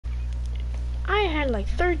I had like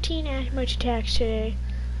 13 much attacks today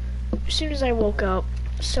as soon as I woke up,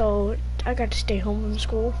 so I got to stay home from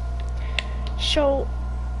school. So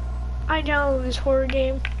I downloaded this horror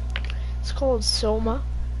game. It's called Soma,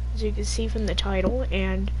 as you can see from the title,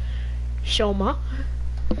 and Soma.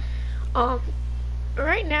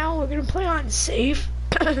 Right now we're gonna play on safe.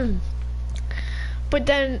 But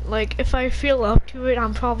then, like, if I feel up to it,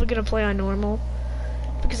 I'm probably gonna play on normal,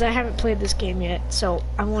 because I haven't played this game yet. So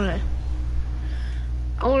I wanna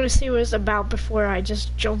see what it's about before I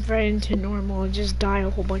just jump right into normal and just die a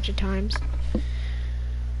whole bunch of times.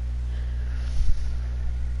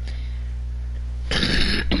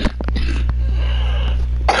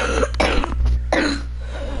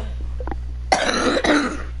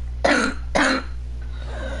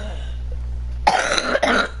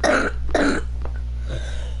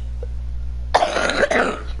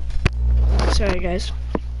 Sorry guys.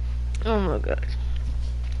 Oh my god.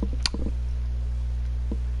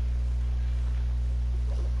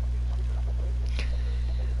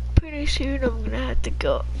 Pretty soon I'm gonna have to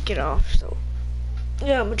get off, so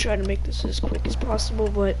yeah, I'm gonna try to make this as quick as possible,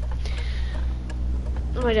 but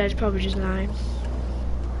my dad's probably just lying.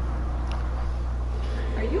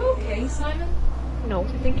 Are you okay, Simon? No. I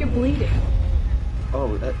think you're bleeding.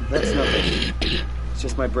 Oh, that's nothing. It's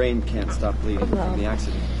just my brain can't stop bleeding from the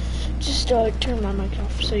accident. Just turn my mic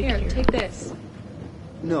off so you Here, can hear. take this.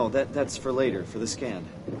 No, that's for later, for the scan.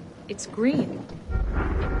 It's green.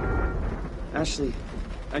 Ashley,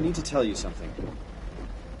 I need to tell you something.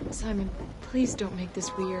 Simon, please don't make this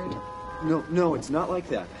weird. No, it's not like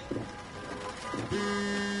that.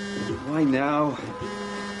 Why now?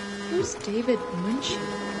 Who's David Munchie?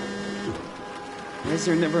 Why is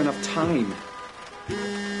there never enough time?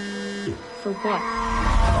 For what?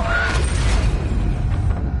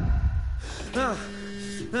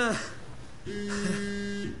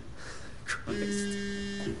 Christ.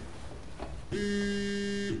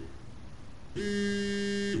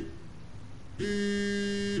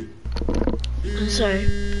 I'm sorry.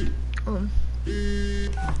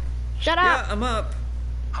 Shut up! Yeah, I'm up.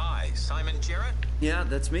 Hi, Simon Jarrett. Yeah,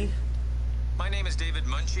 that's me. My name is David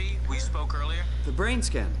Munchie. We spoke earlier. The brain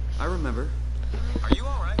scan. I remember. Are you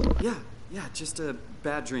all right? Yeah, just a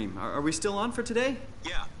bad dream. Are we still on for today?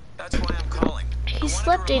 Yeah, that's why I'm calling. He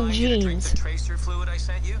slept in jeans. The tracer fluid I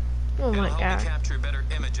sent you. Oh my It'll help god. me capture a better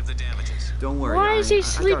image of the damages. Don't worry. Why is he I got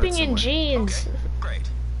it sleeping in somewhere. jeans? Okay, great.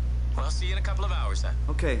 Well, I'll see you in a couple of hours then.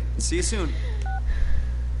 Okay, see you soon.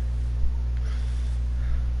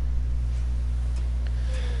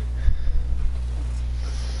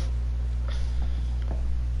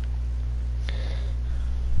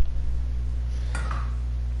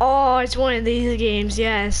 Oh, it's one of these games,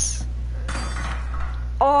 yes.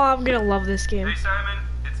 Oh, I'm gonna love this game. Hey Simon,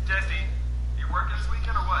 it's Jesse. You working this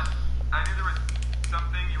weekend or what? I knew there was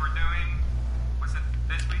something you were doing. Was it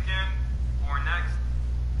this weekend or next?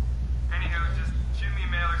 Anywho, just shoot me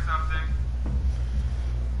a mail or something.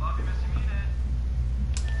 Love you, miss you, mean it.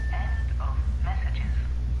 End of messages.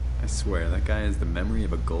 I swear, that guy has the memory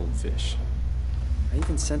of a goldfish. I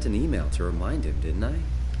even sent an email to remind him, didn't I?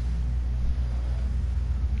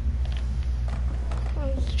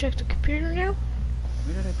 Let's check the computer now.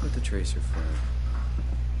 Where did I put the tracer fluid?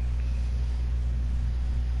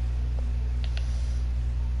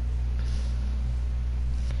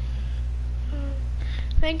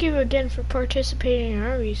 Thank you again for participating in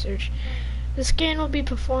our research. The scan will be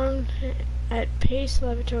performed at Pace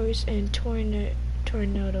Laboratories in Tornado.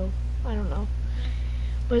 I don't know.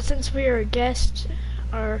 But since we are a guest,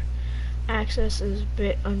 our access is a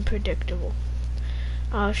bit unpredictable.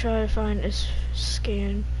 I'll try to find a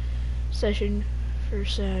scan session for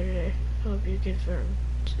Saturday. Hope you confirm.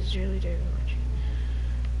 Sincerely, David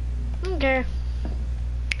Munchie. Okay.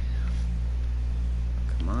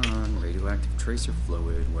 Come on, radioactive tracer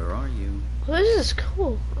fluid, where are you? Well, this is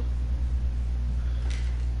cool.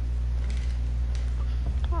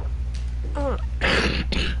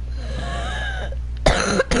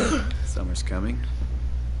 Summer's coming.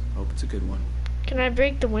 Hope it's a good one. Can I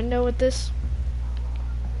break the window with this?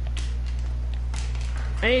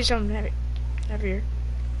 I need something heavier.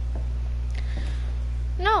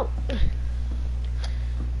 No!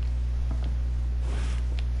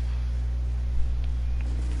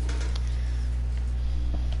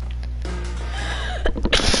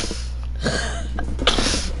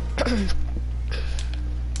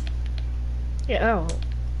 Yeah, oh.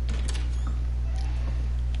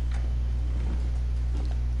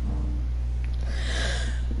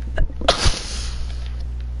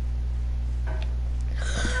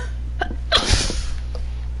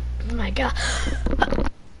 Oh my god.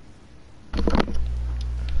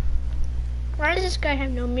 Why does this guy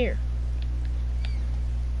have no mirror?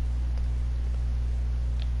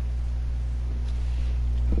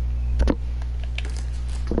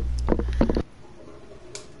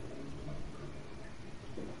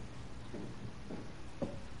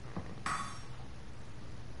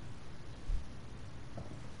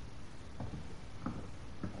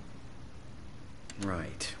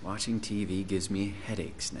 Right. Watching TV gives me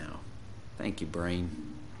headaches now. Thank you, brain.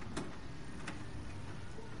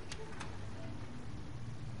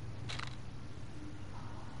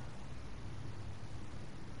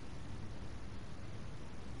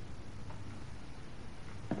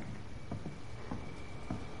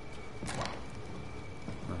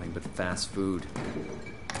 Nothing but fast food.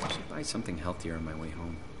 I should buy something healthier on my way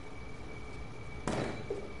home.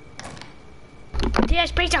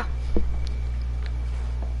 Yes, pizza.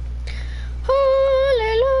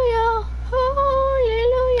 Hallelujah,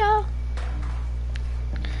 hallelujah.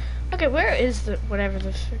 Okay, where is the whatever the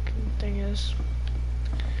freaking thing is?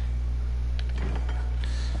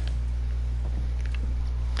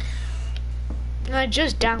 I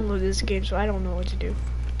just downloaded this game, so I don't know what to do.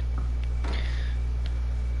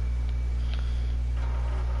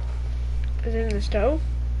 Is it in the stove?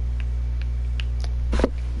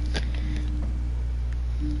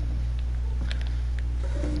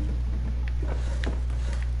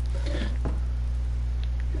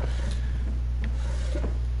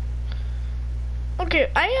 Okay,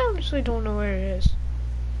 I honestly don't know where it is.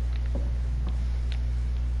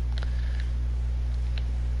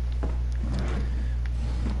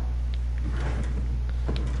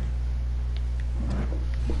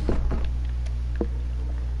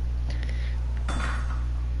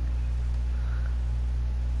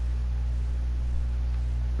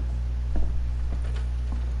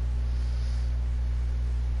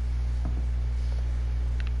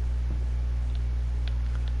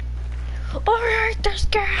 Alright, that's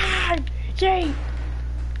good! Yay!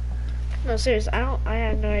 No, seriously, I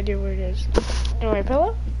have no idea where it is. In my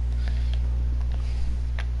pillow?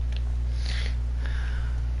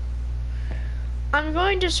 I'm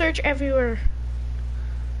going to search everywhere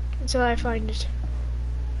until I find it.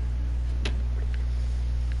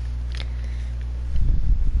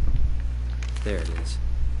 There it is.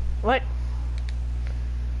 What?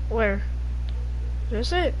 Where? Is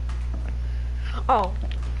this it? Oh.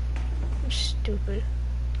 I'm stupid.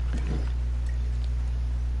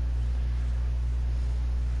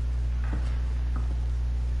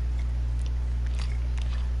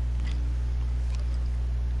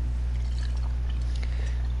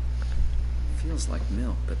 Feels like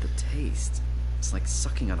milk, but the taste, it's like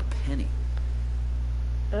sucking on a penny.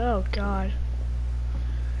 Oh god.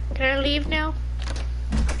 Can I leave now?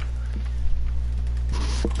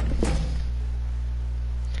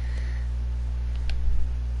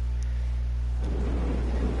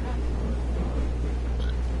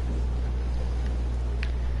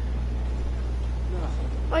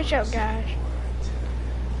 Watch out, guys.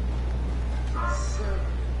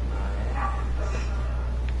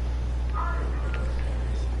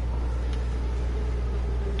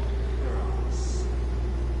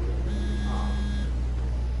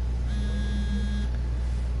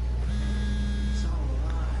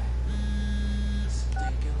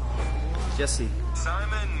 Jesse,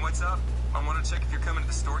 Simon, what's up? I want to check if you're coming to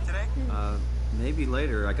the store today. maybe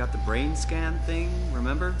later. I got the brain scan thing,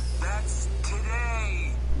 remember? That's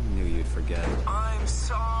today. Knew you'd forget. I'm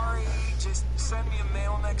sorry. Just send me a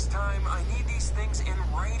mail next time. I need these things in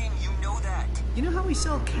writing. You know that. You know how we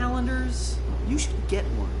sell calendars? You should get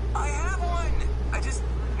one. I have one. I just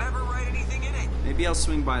never write anything in it. Maybe I'll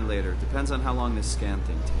swing by later. Depends on how long this scan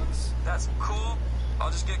thing takes. That's cool.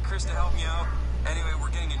 I'll just get Chris to help me out. Anyway, we're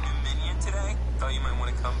getting a new minion today. Thought you might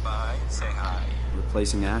want to come by and say hi.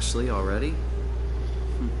 Replacing Ashley already?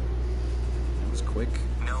 That was quick.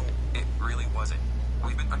 No, it really wasn't.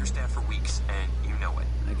 We've been understaffed for weeks, and you know it.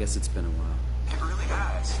 I guess it's been a while. It really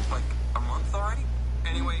has. Like, a month already?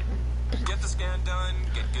 Anyway, get the scan done,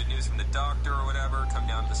 get good news from the doctor or whatever, come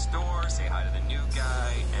down to the store, say hi to the new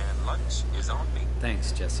guy, and lunch is on me.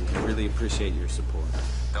 Thanks, Jesse. I really appreciate your support.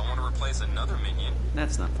 Don't want to replace another minion.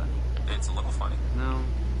 That's not funny. It's a little funny.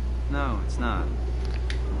 No, it's not.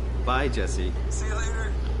 Bye, Jesse. See you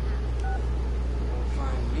later.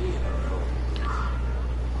 Find me in a room.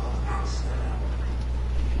 All set up.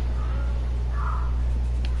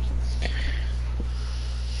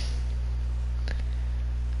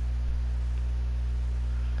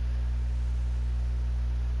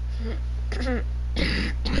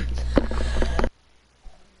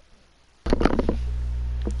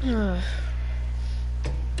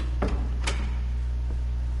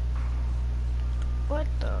 What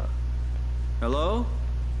the? Hello?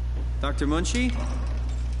 Dr. Munchie?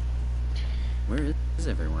 Where is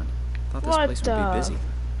everyone? Thought this What place would the- be busy.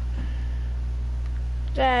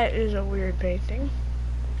 That is a weird painting.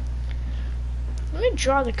 Let me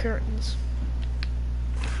draw the curtains.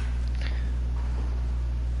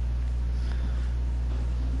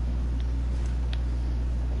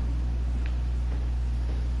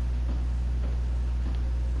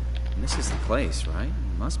 This is the place, right?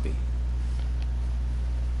 Must be.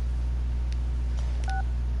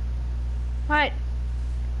 What?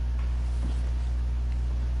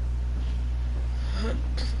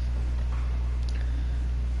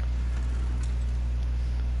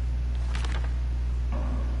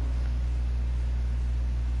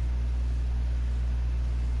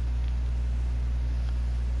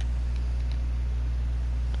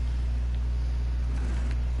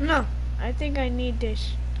 No, I think I need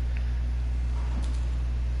this.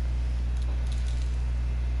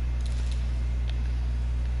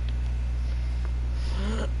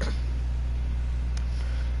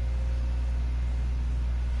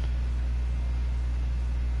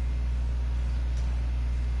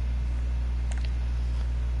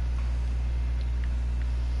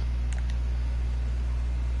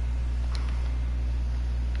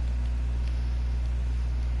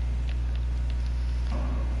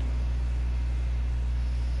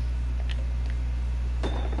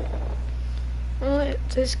 Well,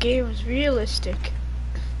 this game is realistic.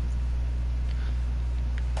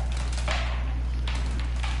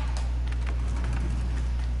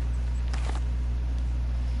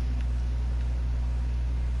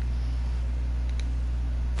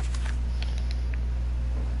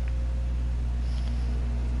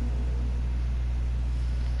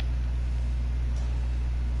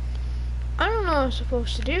 I don't know what I'm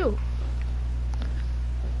supposed to do.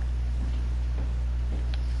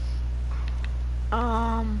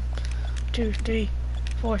 2, 3,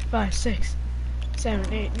 4, 5, 6,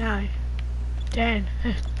 7, 8, 9, 10.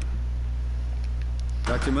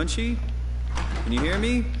 Dr. Munchie? Can you hear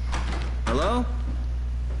me? Hello?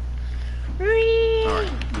 Whee!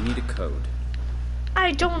 Alright, we need a code.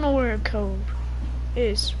 I don't know where a code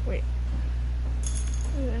is. Wait.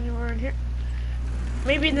 Is it anywhere in here?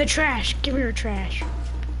 Maybe in the trash. Give me your trash.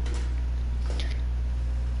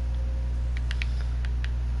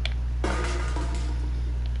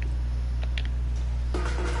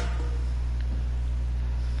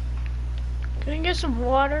 Can I get some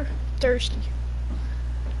water? Thirsty.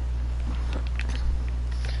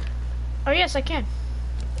 Oh yes, I can.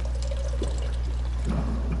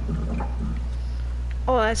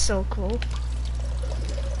 Oh, that's so cool.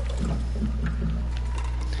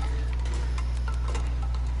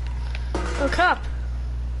 A cup.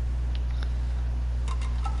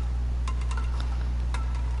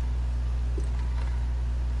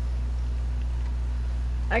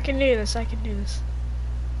 I can do this, I can do this.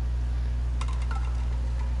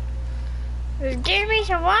 Just give me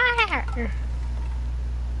some water.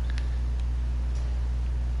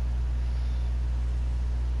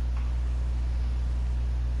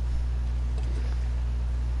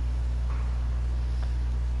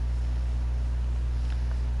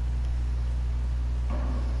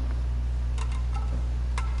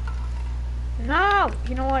 No!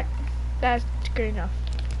 You know what? That's good enough.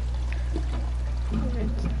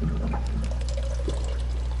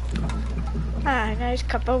 Ah, nice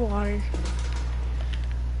cup of water.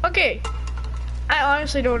 Okay. I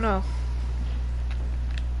honestly don't know.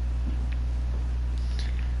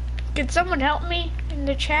 Can someone help me in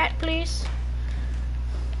the chat, please?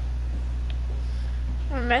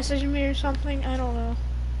 Or message me or something? I don't know.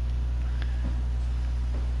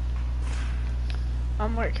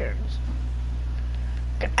 More curtains.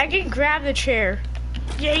 I can grab the chair.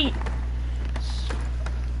 Yay!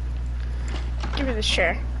 Give me this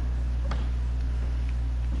chair.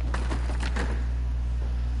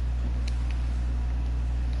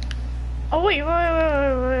 Oh wait,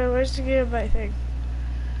 where's the goodbye thing?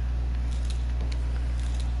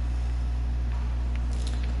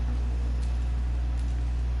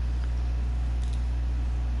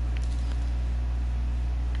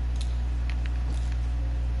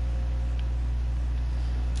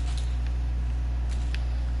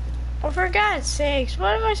 Oh, for God's sakes,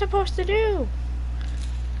 what am I supposed to do?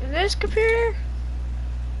 In this computer?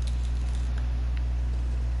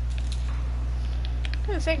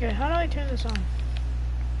 I'm thinking, how do I turn this on?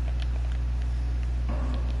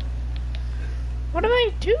 What do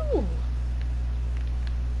I do?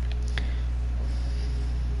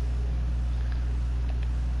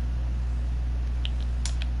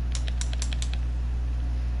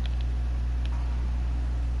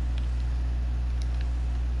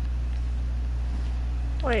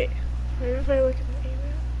 Wait, maybe if I look at the email.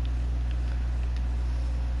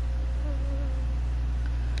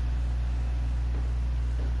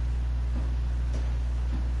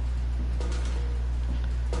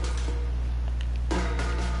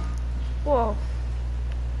 Whoa.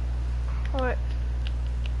 What?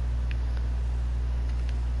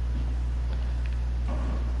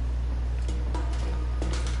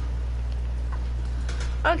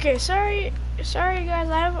 Okay, sorry guys,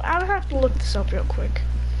 I have to look this up real quick.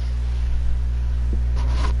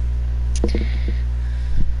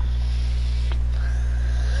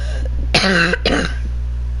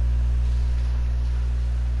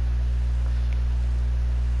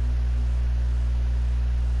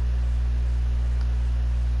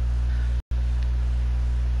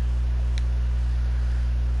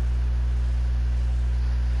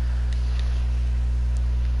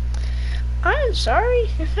 I'm sorry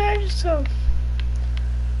if I just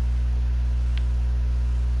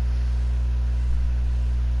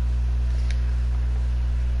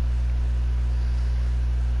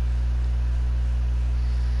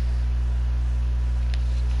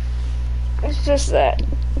it's just that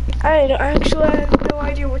I have no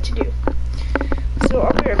idea what to do. So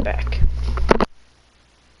I'll be right back.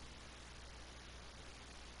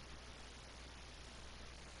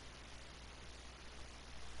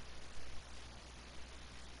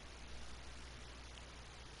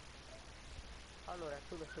 Allora,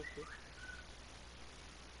 tu lo sai qui.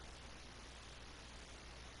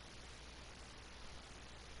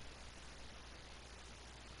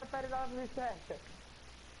 Per la ricetta.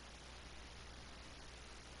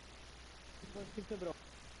 Non si bro.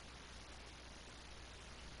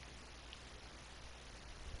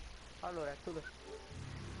 Allora, tu lo sai.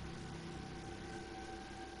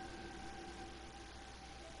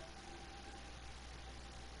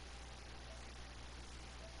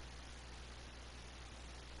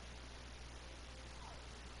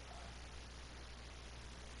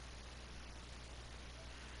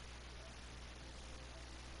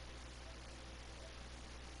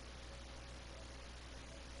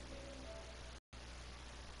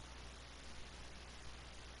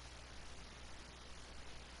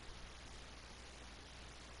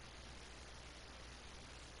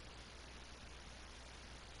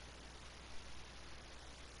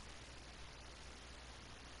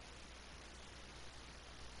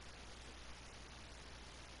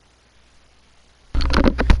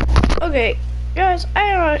 Okay, guys,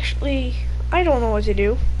 I don't know what to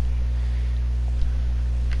do.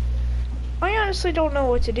 I honestly don't know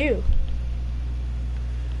what to do.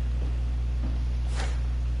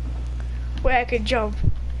 Where I could jump.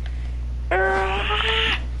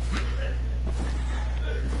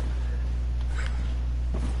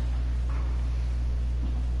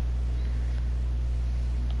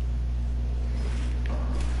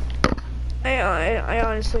 I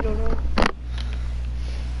honestly don't know.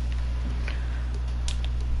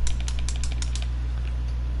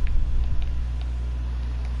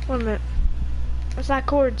 One minute. That's not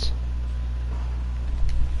chords.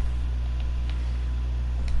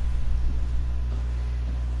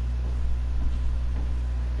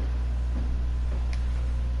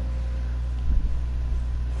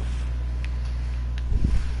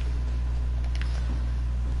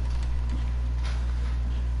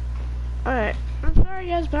 Alright. I'm sorry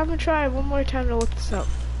guys, but I'm gonna try one more time to look this up.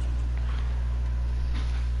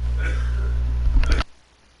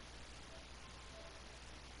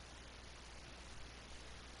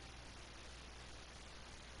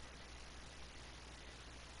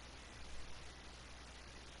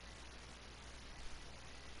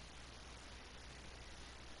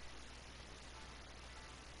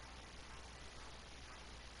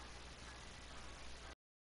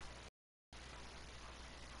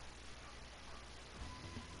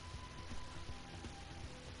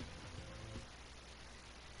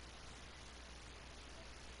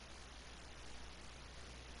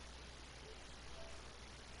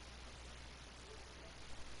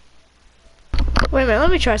 Wait a minute,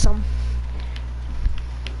 let me try some.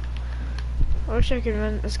 I wish I could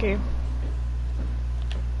run this game.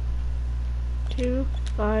 2,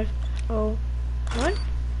 5, 0, 1.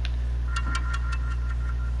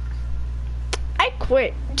 I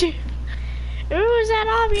quit. It was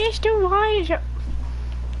that obvious to why.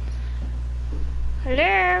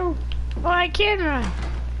 Hello? Oh, I can run.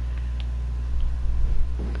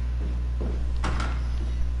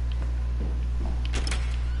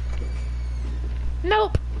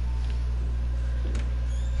 Nope.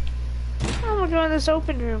 I'm gonna go in this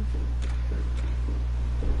open room.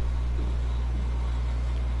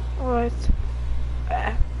 What?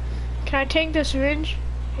 Can I take the syringe?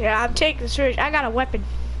 Yeah, I'm taking the search. I got a weapon.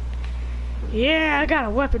 Yeah, I got a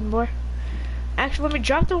weapon, boy. Actually, let me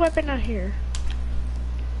drop the weapon out here.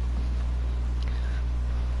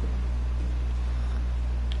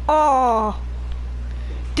 Oh,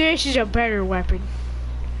 this is a better weapon.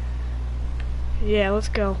 Yeah, let's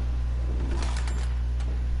go.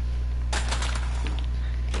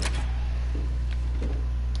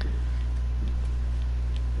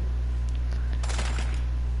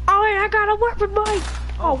 Oh, wait, I got a weapon, boy.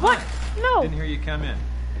 Oh, what? Hi. No. Didn't hear you come in.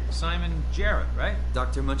 Simon Jarrett, right?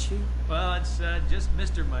 Dr. Munchie? Well, it's just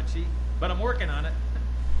Mr. Munchie, but I'm working on it.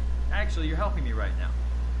 Actually, you're helping me right now.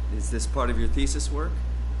 Is this part of your thesis work?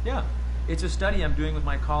 Yeah, it's a study I'm doing with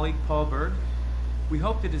my colleague Paul Berg. We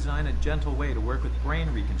hope to design a gentle way to work with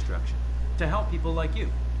brain reconstruction to help people like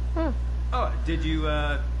you. Oh, did you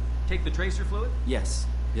take the tracer fluid? Yes.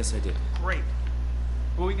 Yes, I did. Great.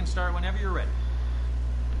 Well, we can start whenever you're ready.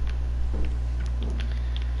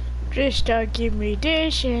 Just give me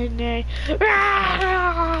this and then...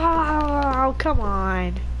 Oh, come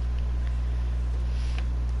on.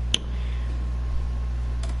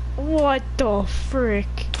 What the frick?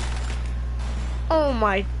 Oh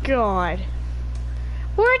my god.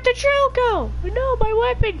 Where'd the drill go? No, my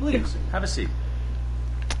weapon. Please, have a seat.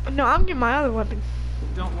 No, I'm getting my other weapon.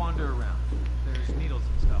 Don't wander around. There's needles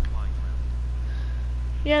and stuff lying around.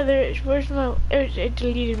 Yeah, there's... Where's my... It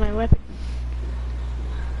deleted my weapon.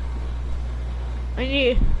 I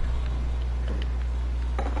need...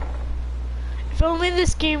 If only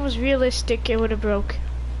this game was realistic, it would have broke.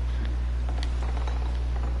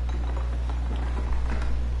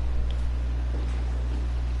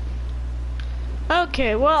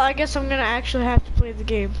 Okay, well, I guess I'm gonna actually have to play the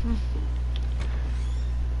game.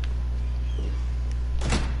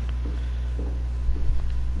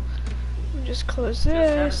 Just close Just have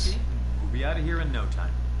a this. seat. We'll be out of here in no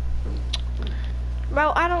time.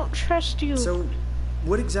 Well, I don't trust you. So,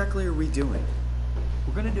 what exactly are we doing?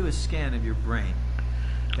 We're going to do a scan of your brain.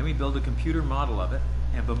 Then we build a computer model of it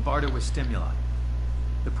and bombard it with stimuli.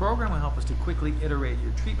 The program will help us to quickly iterate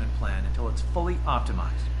your treatment plan until it's fully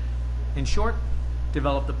optimized. In short,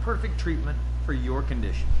 develop the perfect treatment for your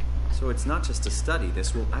condition. So it's not just a study,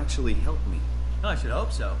 this will actually help me. I should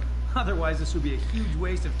hope so. Otherwise, this would be a huge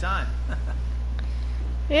waste of time.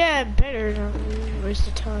 Yeah, better not waste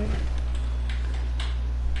of time.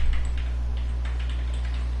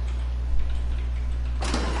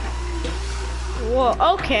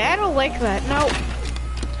 Whoa, okay, I don't like that. No.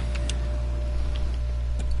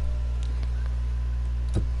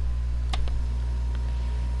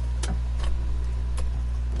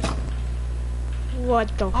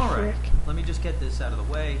 What the All frick? right, let me just get this out of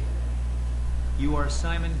the way. You are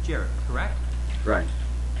Simon Jarrett, correct? Right.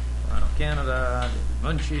 Toronto, Canada,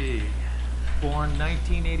 Munchie. Born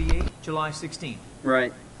 1988, July 16th.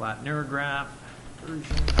 Right. Flat neurograph,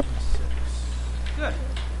 version 6. Good.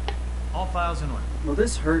 All files in order. Will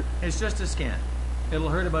this hurt? It's just a scan. It'll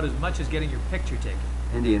hurt about as much as getting your picture taken.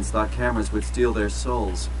 Indians thought cameras would steal their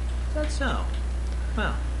souls. Is that so?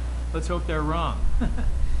 Well, let's hope they're wrong.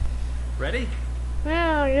 Ready?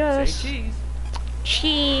 Oh, yes. Say cheese.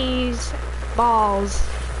 Cheese balls.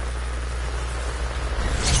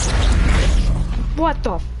 What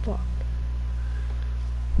the fuck?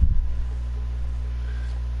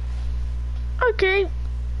 Okay,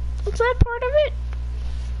 is that part of it?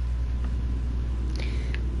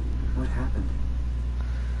 What happened?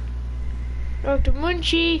 Dr.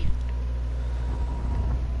 Munchie.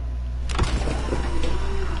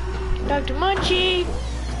 Dr. Munchie.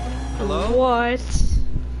 Hello? What?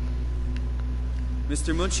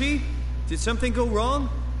 Mr. Munchie? Did something go wrong?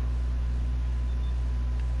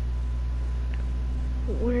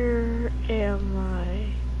 Where am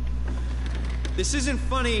I? This isn't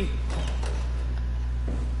funny.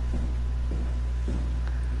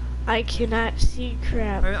 I cannot see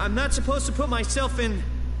crap. I'm not supposed to put myself in...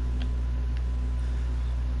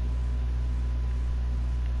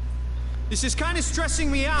 This is kind of stressing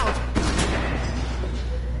me out.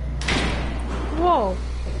 Whoa.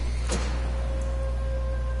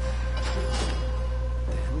 What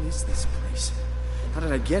the hell is this place? How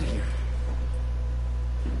did I get here?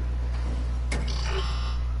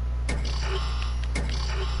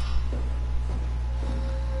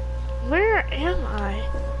 Where am I?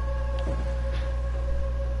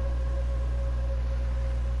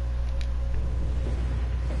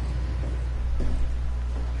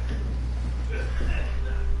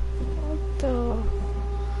 What the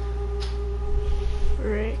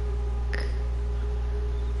frick?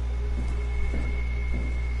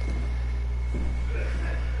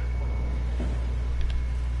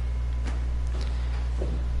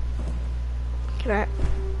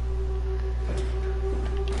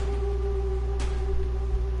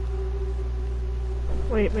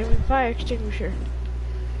 Wait, maybe fire extinguisher.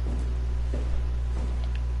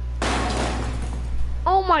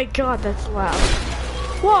 Oh my god, that's loud.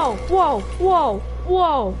 Whoa, whoa, whoa,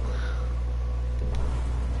 whoa.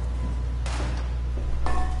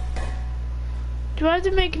 Do I have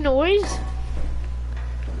to make noise?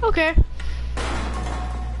 Okay.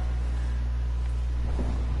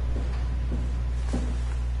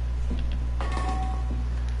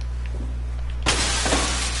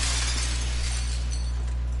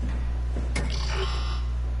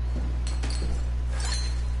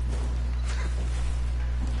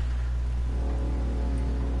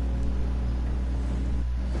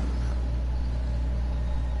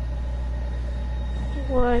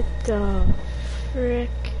 What the frick?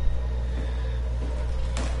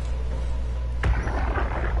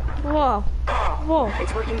 Whoa. Whoa.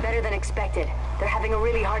 It's working better than expected. They're having a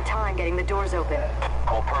really hard time getting the doors open.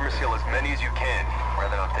 I'll permaseal as many as you can,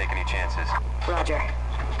 rather not take any chances. Roger.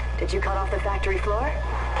 Did you cut off the factory floor?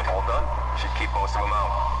 All done? Should keep most of them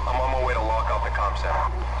out. I'm on my way to lock out the comm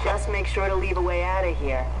center. Just make sure to leave a way out of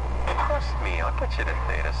here. Trust me, I'll get you the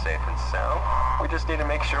data safe and sound. We just need to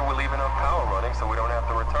make sure we leave enough power running so we don't have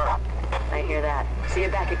to return. I hear that. See you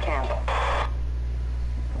back at camp.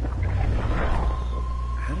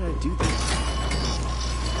 How did I do this?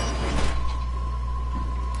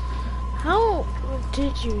 How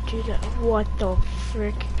did you do that? What the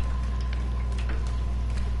frick?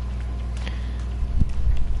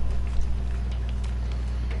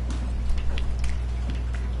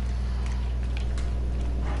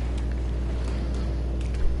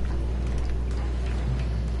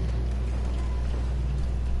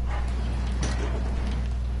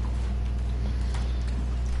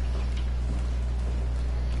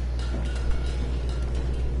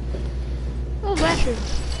 Oh, bathroom.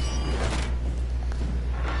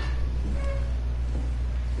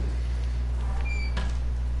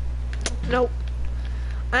 Nope.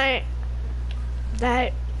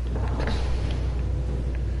 That.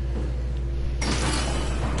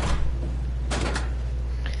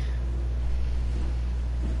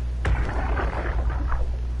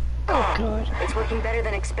 Oh god. It's working better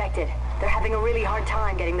than expected. They're having a really hard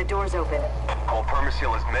time getting the doors open. I'll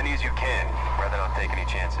permaseal as many as you can, rather not take any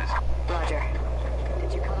chances. Roger.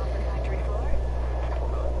 Did you cut off the factory floor?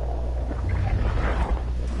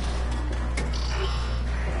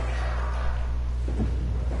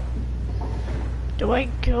 Do I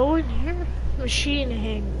go in here? Machine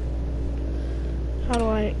hang. How do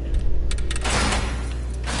I?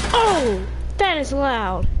 Oh! That is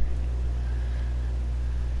loud.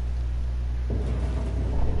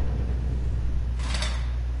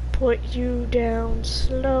 Put you down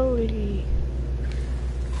slowly.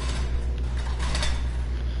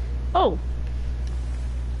 Oh!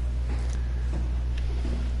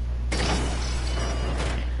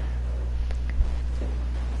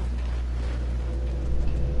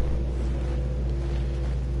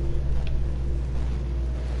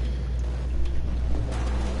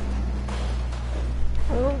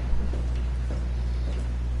 Oh.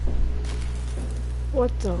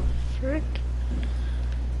 What the frick?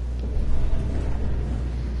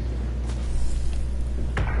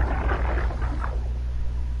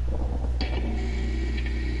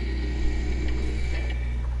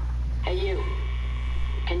 Hey, you.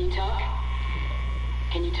 Can you talk?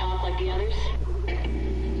 Can you talk like the others?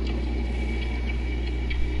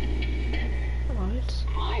 What?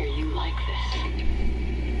 Why are you like this?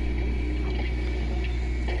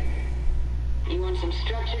 You want some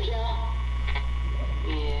structure, Joe?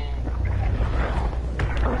 Yeah.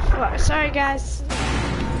 Oh, fuck. Sorry, guys.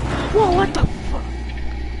 Whoa, what the fuck?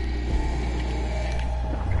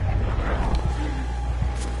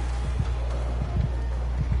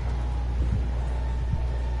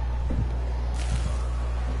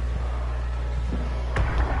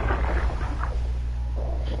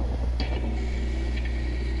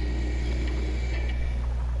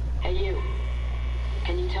 Hey, you.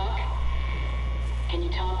 Can you talk? Can you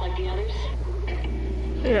talk like the others?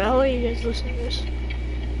 Here, I'll let you guys listen to this.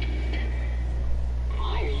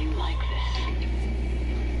 Why are you like this?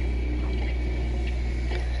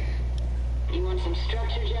 You want some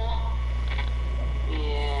structure, Joe?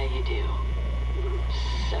 Yeah, you do.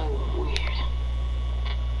 So weird.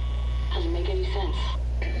 Doesn't make any sense.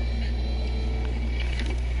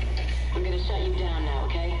 I'm gonna shut you down now,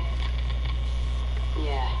 okay?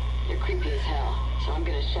 Yeah, you're creepy as hell, so I'm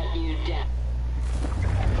gonna shut you down.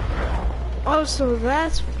 Oh, so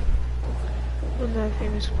that's when that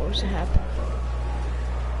thing is supposed to happen.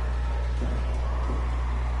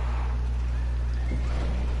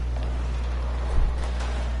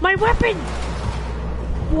 My weapon!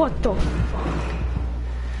 What the fuck?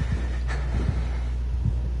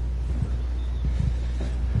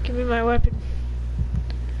 Give me my weapon.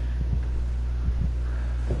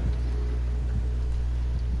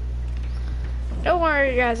 Don't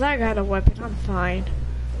worry, guys. I got a weapon. I'm fine.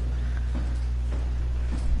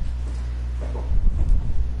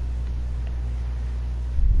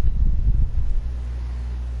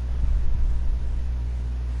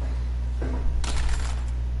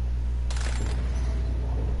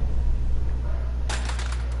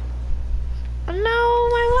 No,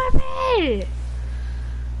 my weapon!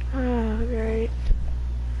 Oh, great.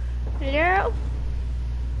 Hello?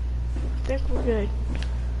 I think we're good.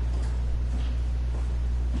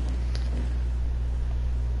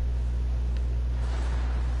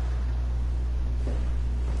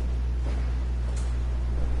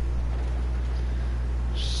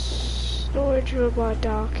 Storage robot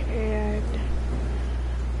dock and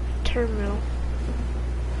terminal.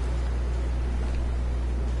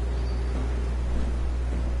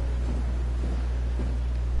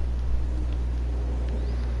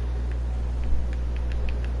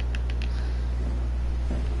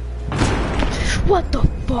 What the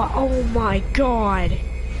fuck? Oh my god.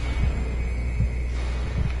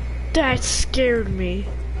 That scared me.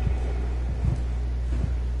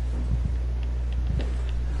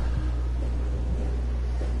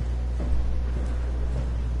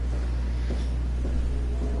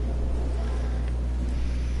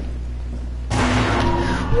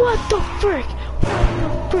 What the frick? What the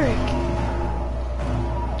frick?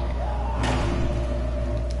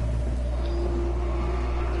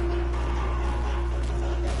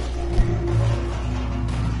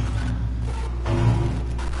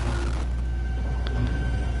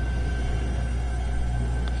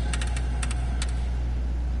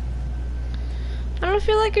 I don't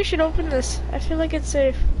feel like I should open this. I feel like it's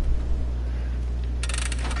safe.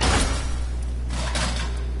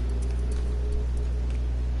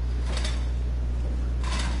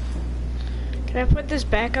 Can I put this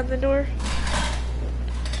back on the door?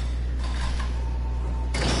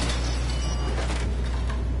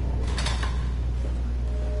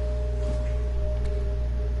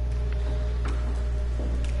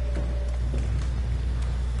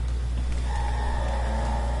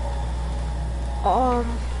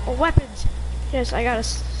 Weapons. Yes, I got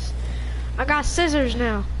scissors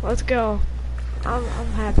now. Let's go. I'm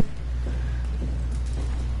happy.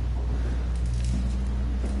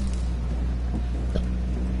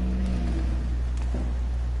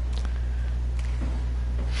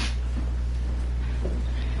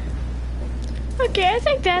 Okay, I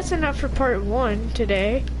think that's enough for part 1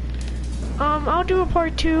 today. I'll do a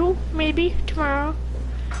part 2 maybe tomorrow,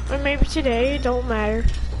 or maybe today. It don't matter.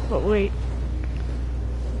 But wait.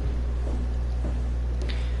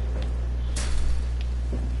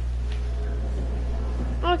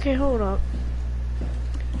 Okay, hold up.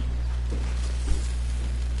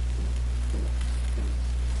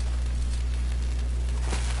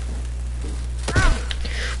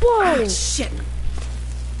 Whoa! Ah, shit!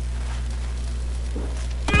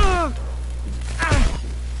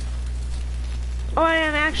 Oh, I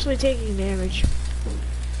am actually taking damage.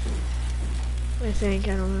 I think,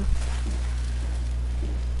 I don't know.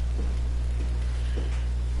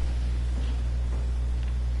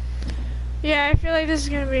 Yeah, I feel like this is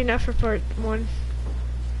gonna be enough for part 1.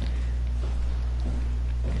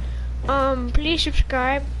 Please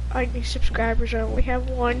subscribe. I think subscribers I only have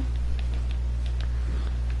 1.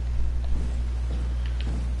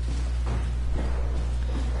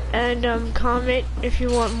 And comment if you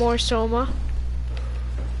want more Soma.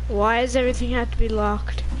 Why does everything have to be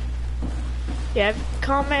locked? Yeah,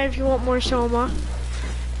 comment if you want more Soma.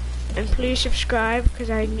 And please subscribe because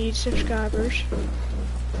I need subscribers.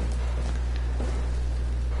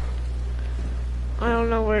 I don't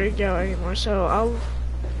know where to go anymore, so I'll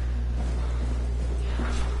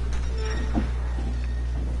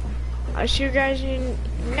see you guys in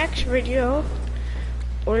next video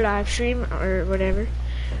or live stream or whatever.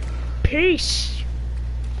 Peace.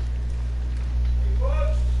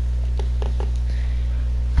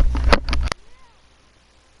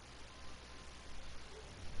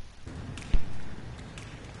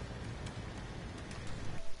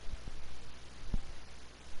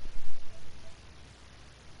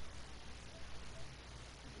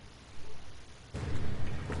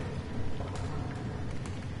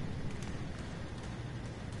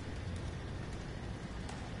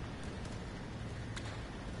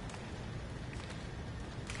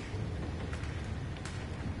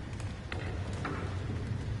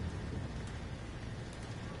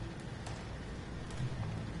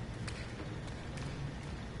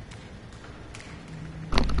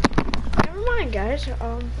 Guys,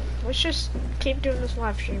 let's just keep doing this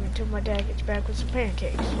live stream until my dad gets back with some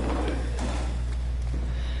pancakes.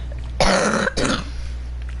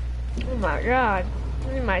 Oh my god.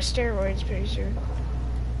 I need my steroids pretty soon.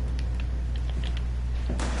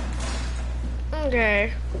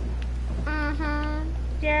 Okay.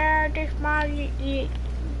 Yeah, this might eat.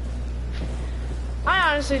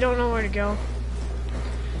 I honestly don't know where to go.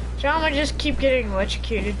 So I'm gonna just keep getting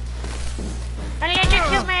electrocuted. I need to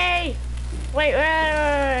kill me! Wait.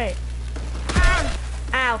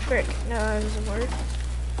 Ow, frick. No, that doesn't work.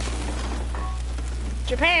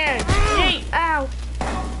 Japan! Yeet! Ow!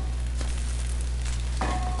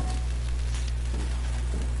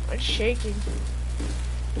 It's shaking.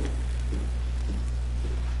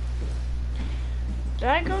 Did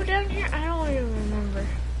I go down here? I don't even remember.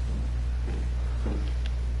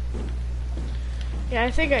 Yeah,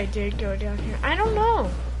 I think I did go down here. I don't know.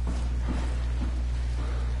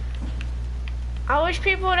 I wish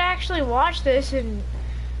people would actually watch this and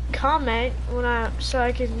comment so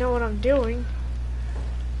I can know what I'm doing.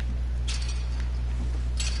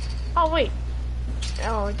 Oh wait.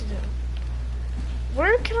 Oh, I didn't.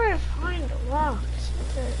 Where can I find locks?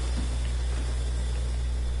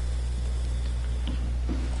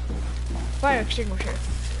 Fire extinguisher.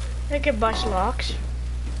 I can bust locks.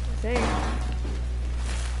 I think.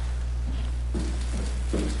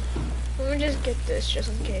 Let me just get this just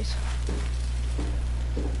in case.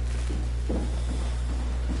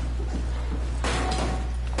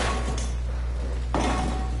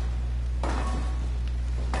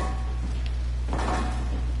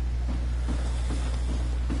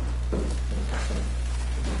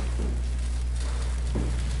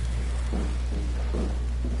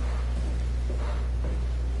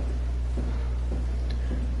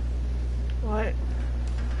 What?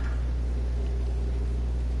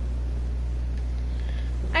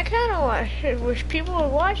 I kind of wish people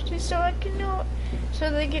would watch this so I can know, so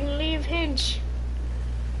they can leave hints.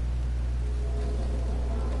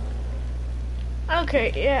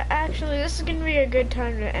 Okay, yeah, actually, this is gonna be a good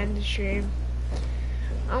time to end the stream.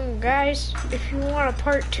 Guys, if you want a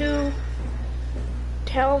part 2,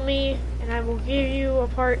 tell me, and I will give you a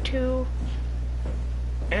part 2.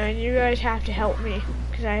 And you guys have to help me,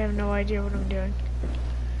 because I have no idea what I'm doing.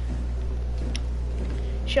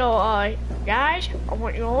 So, guys, I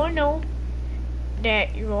want you all to know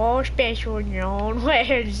that you're all special in your own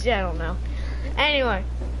ways. I don't know. Anyway,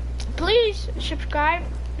 please subscribe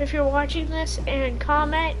if you're watching this, and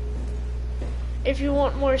comment if you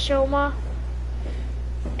want more Soma.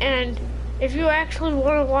 And if you actually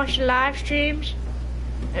want to watch live streams,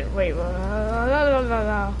 and wait,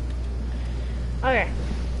 okay.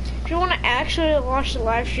 If you want to actually watch the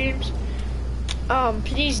live streams,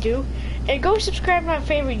 please do. And go subscribe to my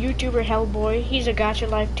favorite YouTuber, Hellboy. He's a Gacha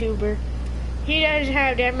Life tuber. He doesn't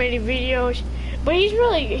have that many videos, but he's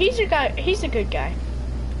a good guy.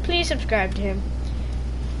 Please subscribe to him.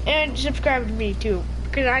 And subscribe to me too,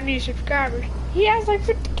 because I need subscribers. He has like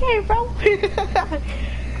 50K, bro.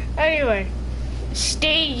 Anyway,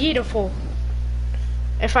 stay beautiful.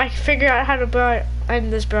 If I figure out how to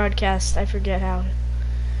end this broadcast, I forget how.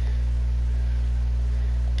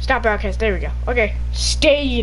 Stop broadcast, there we go. Okay, stay